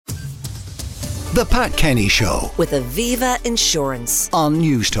The Pat Kenny Show with Aviva Insurance on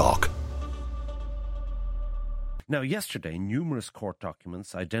News Talk. Now, yesterday, numerous court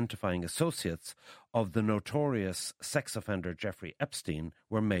documents identifying associates of the notorious sex offender Jeffrey Epstein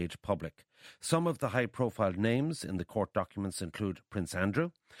were made public. Some of the high-profile names in the court documents include Prince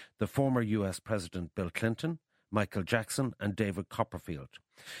Andrew, the former US President Bill Clinton, Michael Jackson and David Copperfield.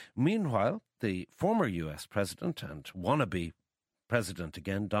 Meanwhile, the former US President and wannabe President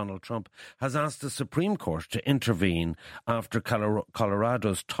again, Donald Trump, has asked the Supreme Court to intervene after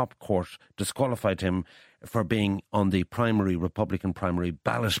Colorado's top court disqualified him for being on the Republican primary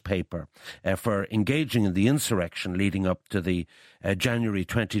ballot paper for engaging in the insurrection leading up to the January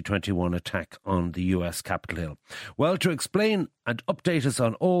 2021 attack on the US Capitol Hill. Well, to explain and update us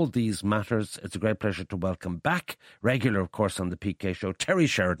on all these matters, it's a great pleasure to welcome back, regular of course on the PK Show, Terry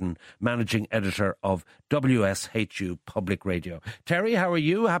Sheridan, Managing Editor of WSHU Public Radio. Terry, how are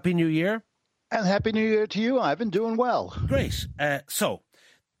you? Happy New Year. And Happy New Year to you. I've been doing well. Great. So,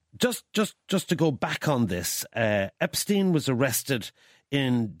 just to go back on this, Epstein was arrested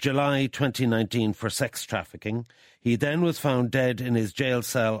in July 2019 for sex trafficking. He then was found dead in his jail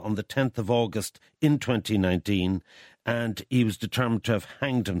cell on the 10th of August in 2019, and he was determined to have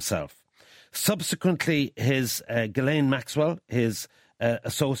hanged himself. Subsequently, his Ghislaine Maxwell, his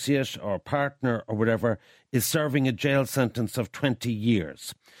associate or partner or whatever, is serving a jail sentence of 20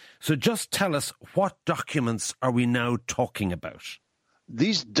 years. So just tell us, what documents are we now talking about?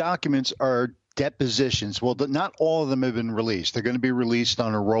 These documents are depositions. Well, not all of them have been released. They're going to be released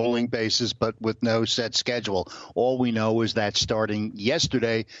on a rolling basis, but with no set schedule. All we know is that starting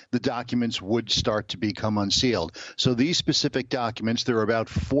yesterday, the documents would start to become unsealed. So these specific documents, there are about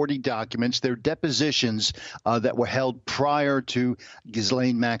 40 documents. They're depositions that were held prior to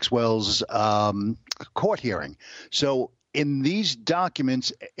Ghislaine Maxwell's court hearing. So in these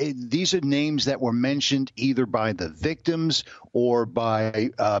documents, these are names that were mentioned either by the victims or by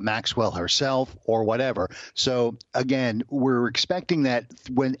Maxwell herself or whatever. So, again, we're expecting that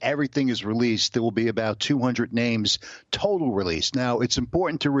when everything is released, there will be about 200 names total released. Now, it's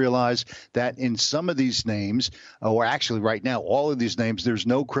important to realize that in some of these names, or actually right now, all of these names, there's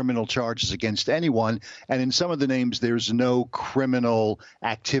no criminal charges against anyone. And in some of the names, there's no criminal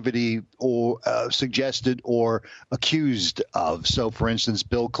activity or suggested or accused of. So, for instance,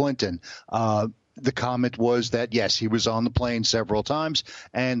 Bill Clinton, the comment was that, yes, he was on the plane several times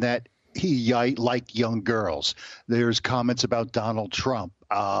and that he liked young girls. There's comments about Donald Trump.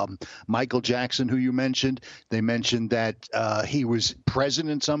 Michael Jackson, who you mentioned, they mentioned that he was present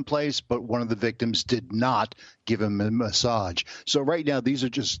in some place, but one of the victims did not give him a massage. So right now, these are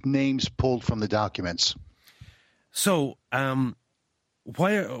just names pulled from the documents. So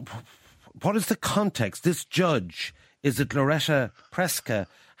what is the context? This judge, is it Loretta Preska,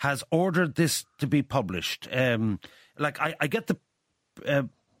 has ordered this to be published. I get the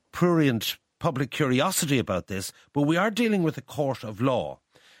prurient public curiosity about this, but we are dealing with a court of law.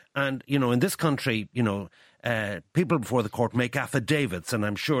 And, in this country, people before the court make affidavits, and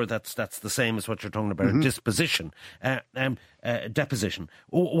I'm sure that's the same as what you're talking about, deposition.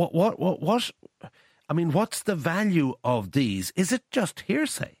 What's the value of these? Is it just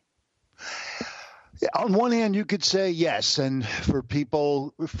hearsay? On one hand, you could say yes, and for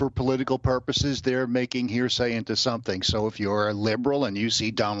people, for political purposes, they're making hearsay into something. So if you're a liberal and you see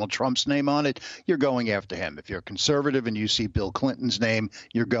Donald Trump's name on it, you're going after him. If you're a conservative and you see Bill Clinton's name,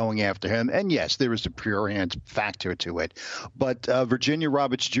 you're going after him. And yes, there is a prurient factor to it. But Virginia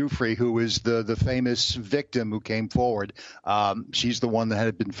Roberts Giuffre, who is the famous victim who came forward, she's the one that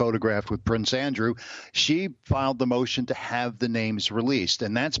had been photographed with Prince Andrew. She filed the motion to have the names released.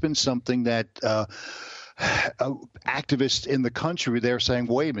 And that's been something that activists in the country, they're saying,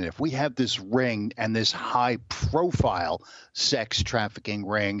 wait a minute, if we have this ring and this high profile sex trafficking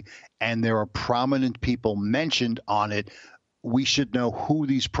ring and there are prominent people mentioned on it, we should know who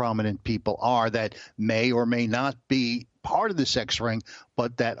these prominent people are that may or may not be part of the sex ring,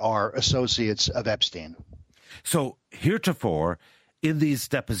 but that are associates of Epstein. So heretofore, in these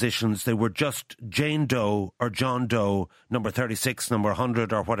depositions, they were just Jane Doe or John Doe, number 36, number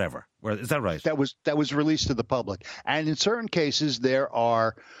 100, or whatever. Is that right? That was released to the public. And in certain cases,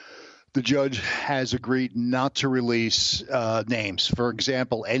 the judge has agreed not to release names. For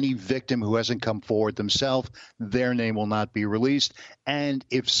example, any victim who hasn't come forward themselves, their name will not be released. And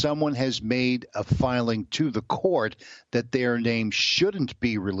if someone has made a filing to the court that their name shouldn't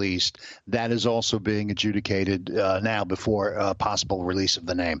be released, that is also being adjudicated now before possible release of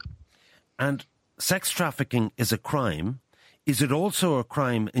the name. And sex trafficking is a crime. Is it also a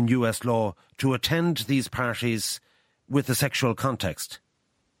crime in US law to attend these parties with a sexual context?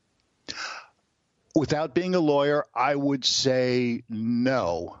 Without being a lawyer, I would say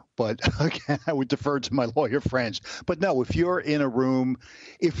no. But again, I would defer to my lawyer friends. But no, if you're in a room,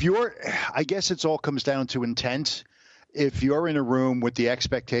 I guess it all comes down to intent. If you're in a room with the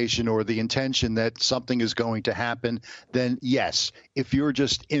expectation or the intention that something is going to happen, then yes. If you're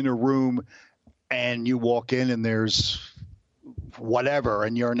just in a room and you walk in and there's whatever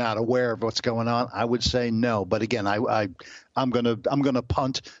and you're not aware of what's going on, I would say no. But again, I'm gonna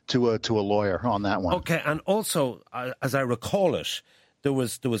punt to a lawyer on that one. Okay, and also as I recall it, there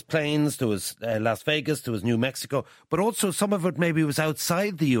was planes, there was Las Vegas, there was New Mexico, but also some of it maybe was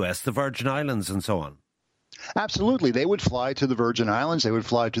outside the US, the Virgin Islands and so on. Absolutely. They would fly to the Virgin Islands. They would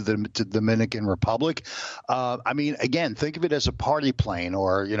fly to the Dominican Republic. I mean, again, think of it as a party plane,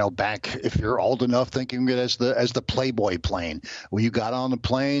 or, back, if you're old enough, thinking of it as the Playboy plane, where you got on the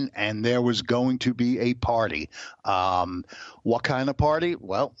plane and there was going to be a party. What kind of party?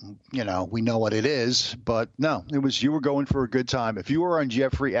 Well, we know what it is, but no, you were going for a good time. If you were on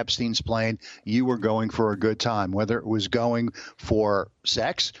Jeffrey Epstein's plane, you were going for a good time, whether it was going for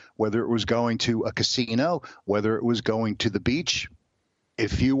sex, whether it was going to a casino, whether it was going to the beach.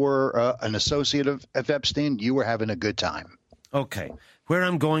 If you were an associate of Epstein, you were having a good time. Okay. Where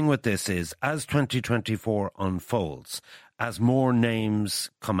I'm going with this is, as 2024 unfolds, as more names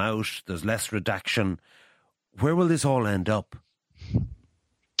come out, there's less redaction, where will this all end up?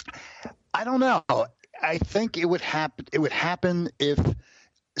 I don't know. I think it would happen. It would happen if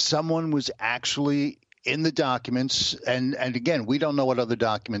someone was actually in the documents, and again, we don't know what other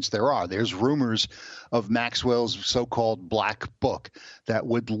documents there are. There's rumors of Maxwell's so-called black book that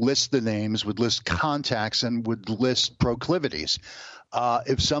would list the names, would list contacts, and would list proclivities.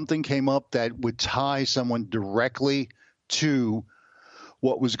 If something came up that would tie someone directly to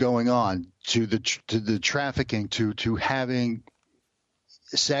what was going on, to the trafficking, to having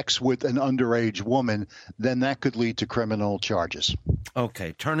sex with an underage woman, then that could lead to criminal charges.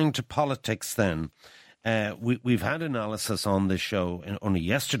 Okay, turning to politics then. We've had analysis on this show only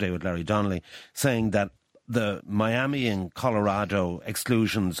yesterday with Larry Donnelly saying that the Miami and Colorado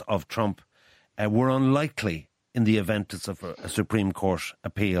exclusions of Trump were unlikely in the event of a Supreme Court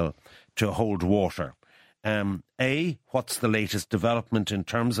appeal to hold water. What's the latest development in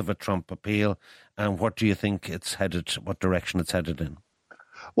terms of a Trump appeal, and what do you think it's headed, what direction it's headed in?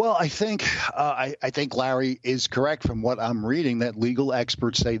 Well, I think Larry is correct from what I'm reading, that legal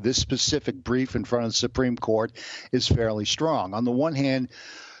experts say this specific brief in front of the Supreme Court is fairly strong. On the one hand,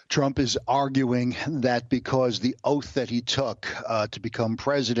 Trump is arguing that because the oath that he took to become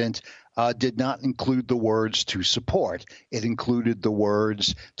president did not include the words to support. It included the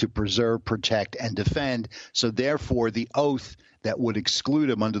words to preserve, protect, and defend. So therefore, the oath that would exclude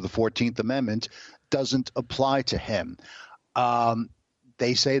him under the 14th Amendment doesn't apply to him.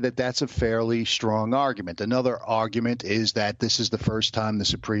 They say that that's a fairly strong argument. Another argument is that this is the first time the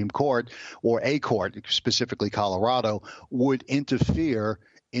Supreme Court, or a court, specifically Colorado, would interfere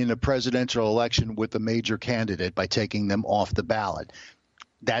in a presidential election with a major candidate by taking them off the ballot.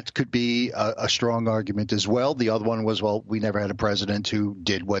 That could be a strong argument as well. The other one was, well, we never had a president who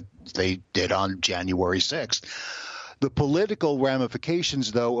did what they did on January 6th. The political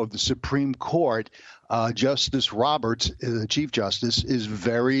ramifications, though, of the Supreme Court, Justice Roberts, the Chief Justice, is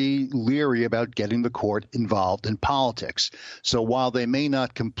very leery about getting the court involved in politics. So while they may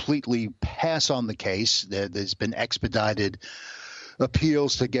not completely pass on the case, there's been expedited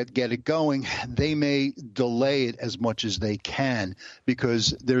appeals to get it going, they may delay it as much as they can,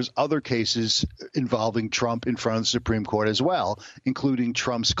 because there's other cases involving Trump in front of the Supreme Court as well, including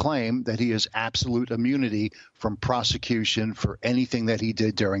Trump's claim that he has absolute immunity from prosecution for anything that he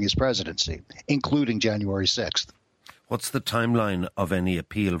did during his presidency, including January 6th. What's the timeline of any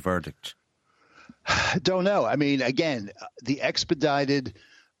appeal verdict? Don't know. I mean, again, the expedited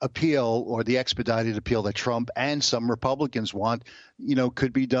appeal, or the expedited appeal that Trump and some Republicans want,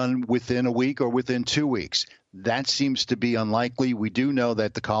 could be done within a week or within 2 weeks. That seems to be unlikely. We do know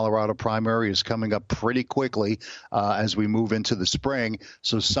that the Colorado primary is coming up pretty quickly as we move into the spring.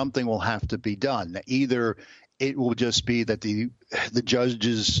 So something will have to be done. Either it will just be that the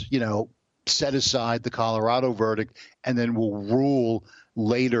judges, set aside the Colorado verdict and then will rule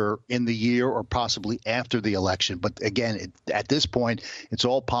later in the year or possibly after the election. But again, at this point, it's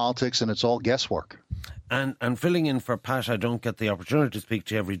all politics and it's all guesswork. And filling in for Pat, I don't get the opportunity to speak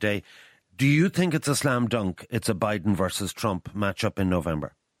to you every day. Do you think it's a slam dunk? It's a Biden versus Trump matchup in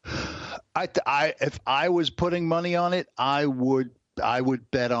November? If I was putting money on it, I would I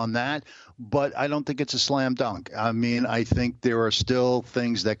would bet on that, but I don't think it's a slam dunk. I mean, I think there are still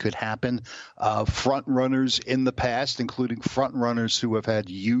things that could happen. Front runners in the past, including front runners who have had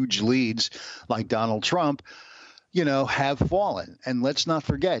huge leads like Donald Trump, have fallen. And let's not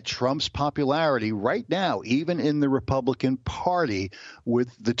forget Trump's popularity right now, even in the Republican Party, with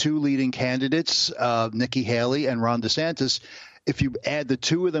the two leading candidates, Nikki Haley and Ron DeSantis. If you add the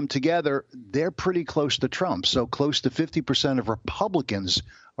two of them together, they're pretty close to Trump. So close to 50% of Republicans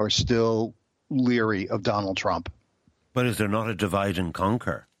are still leery of Donald Trump. But is there not a divide and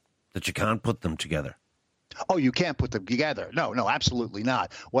conquer that you can't put them together? Oh, you can't put them together. No, absolutely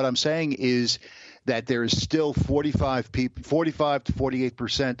not. What I'm saying is that there is still 45 to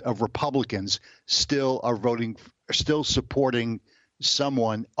 48% of Republicans still are supporting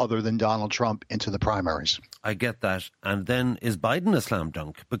someone other than Donald Trump into the primaries. I get that. And then is Biden a slam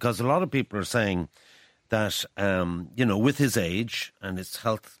dunk? Because a lot of people are saying that, with his age and his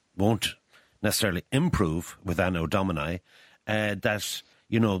health won't necessarily improve with Anno Domini, that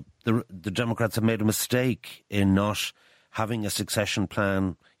the Democrats have made a mistake in not having a succession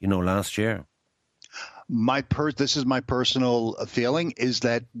plan, last year. This is my personal feeling, is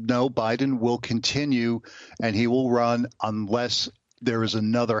that no, Biden will continue and he will run unless there is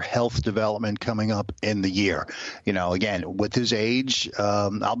another health development coming up in the year. Again, with his age,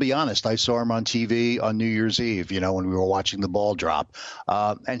 I'll be honest, I saw him on TV on New Year's Eve, when we were watching the ball drop.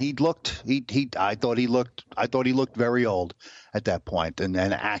 And I thought he looked very old at that point and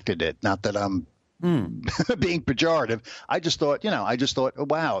acted it. Not that I'm being pejorative. I just thought,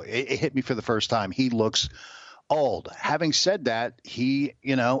 wow, it hit me for the first time. He looks old. Having said that, he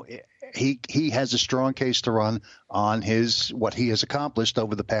has a strong case to run on what he has accomplished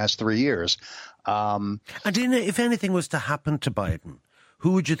over the past 3 years. And if anything was to happen to Biden,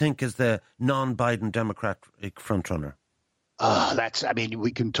 who would you think is the non-Biden Democratic frontrunner?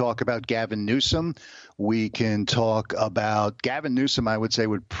 We can talk about Gavin Newsom. We can talk about Gavin Newsom. I would say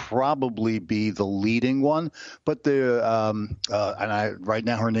would probably be the leading one, but right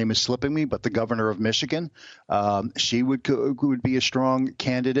now her name is slipping me. But the governor of Michigan, she would be a strong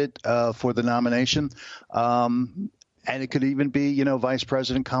candidate for the nomination, and it could even be Vice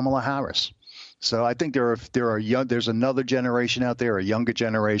President Kamala Harris. So I think there's another generation out there, a younger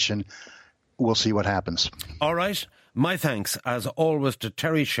generation. We'll see what happens. All right. My thanks, as always, to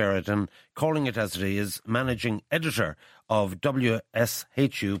Terry Sheridan, calling it as it is, Managing Editor of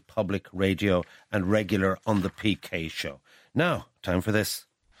WSHU Public Radio and regular on the PK Show. Now, time for this.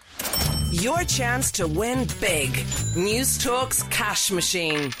 Your chance to win big. News Talk's cash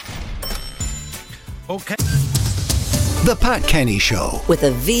machine. Okay. The Pat Kenny Show With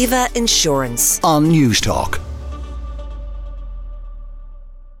Aviva Insurance. on News Talk.